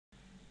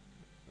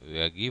we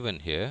are given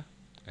here,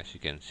 as you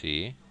can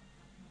see,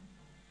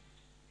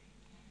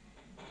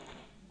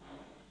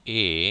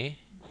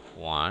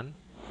 A1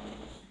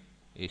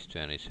 is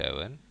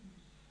 27,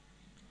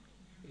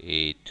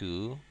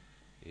 A2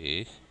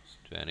 is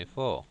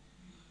 24,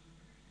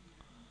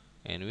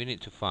 and we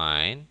need to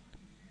find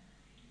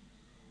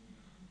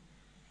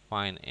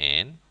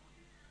n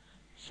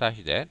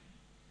such that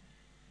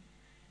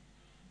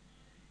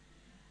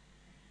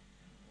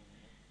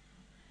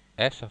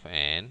S of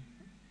n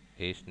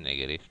is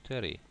negative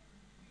 30.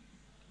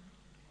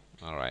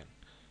 Alright,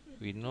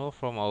 we know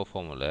from our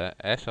formula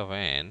S of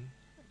n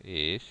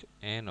is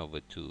n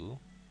over 2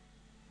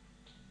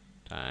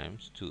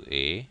 times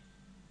 2a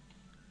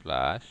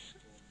plus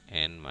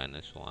n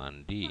minus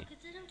 1d.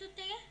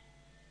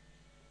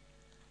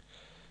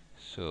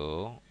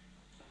 So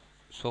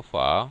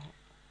far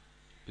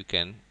we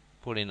can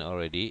put in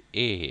already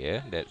a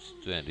here, that's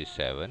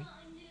 27,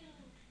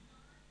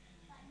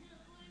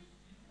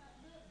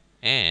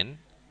 and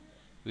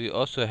we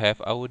also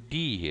have our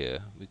d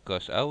here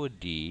because our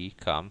d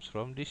comes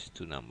from these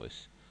two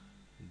numbers.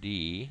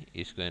 D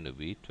is going to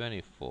be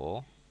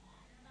 24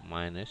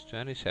 minus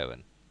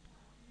 27,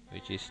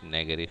 which is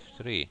negative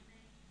 3.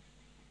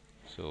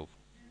 So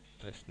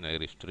that's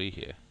negative 3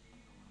 here.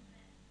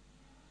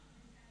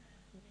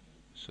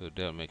 So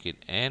they'll make it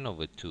n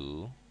over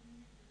 2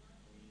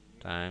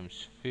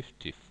 times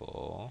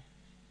 54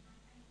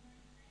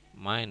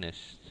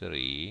 minus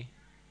 3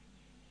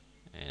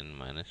 and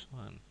minus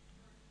 1.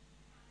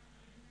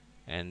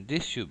 And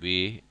this should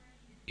be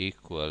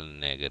equal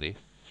negative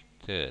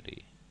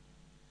 30.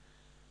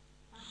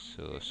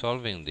 So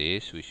solving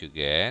this, we should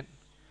get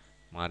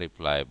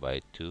multiply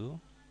by 2.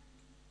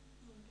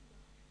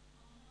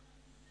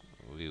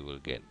 We will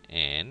get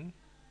n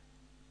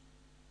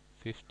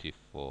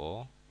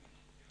 54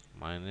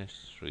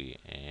 minus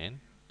 3n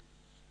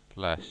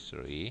plus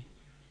 3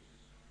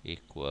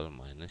 equal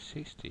minus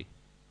 60.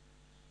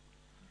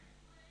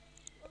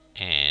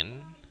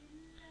 And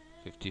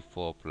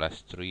 54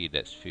 plus 3,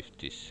 that's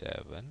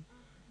 57,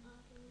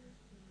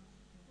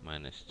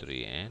 minus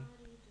 3n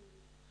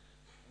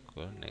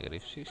equal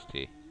negative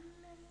 60.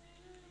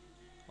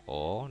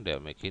 Or they'll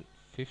make it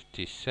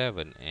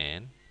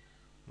 57n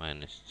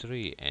minus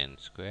 3n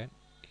squared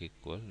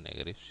equal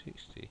negative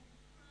 60.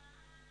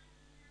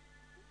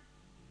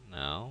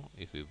 Now,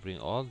 if we bring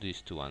all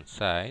these to one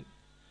side,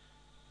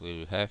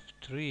 we'll have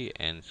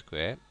 3n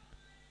squared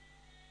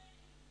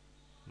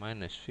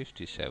minus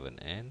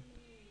 57n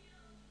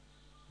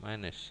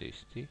minus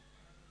 60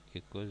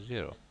 equals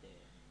 0.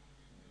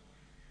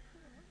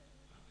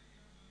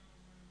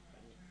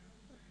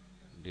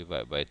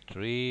 Divide by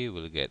 3,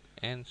 we'll get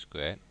n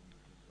squared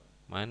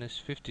minus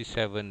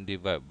 57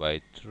 divided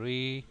by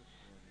 3,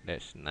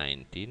 that's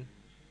 19,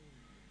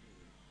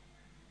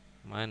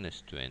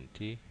 minus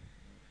 20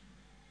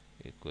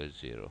 equals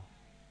 0.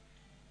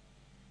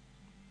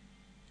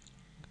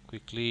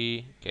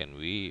 Quickly, can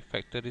we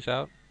factor this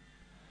out?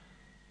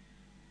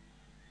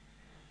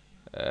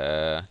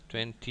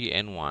 20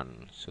 and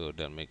 1, so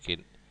they'll make it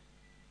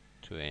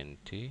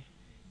 20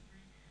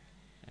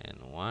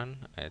 and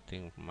 1, I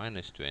think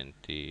minus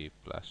 20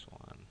 plus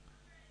 1.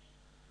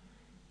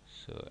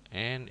 So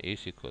n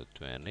is equal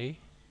to 20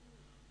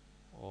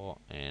 or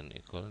n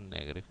equal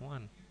negative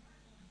 1.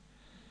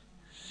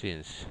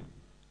 Since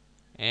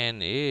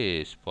n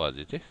is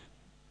positive,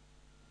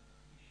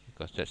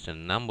 because that's the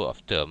number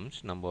of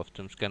terms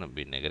cannot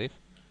be negative,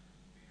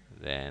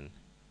 then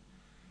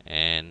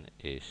n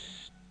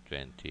is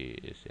 20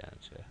 is the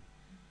answer.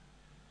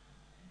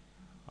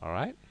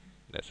 Alright,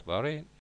 that's about it.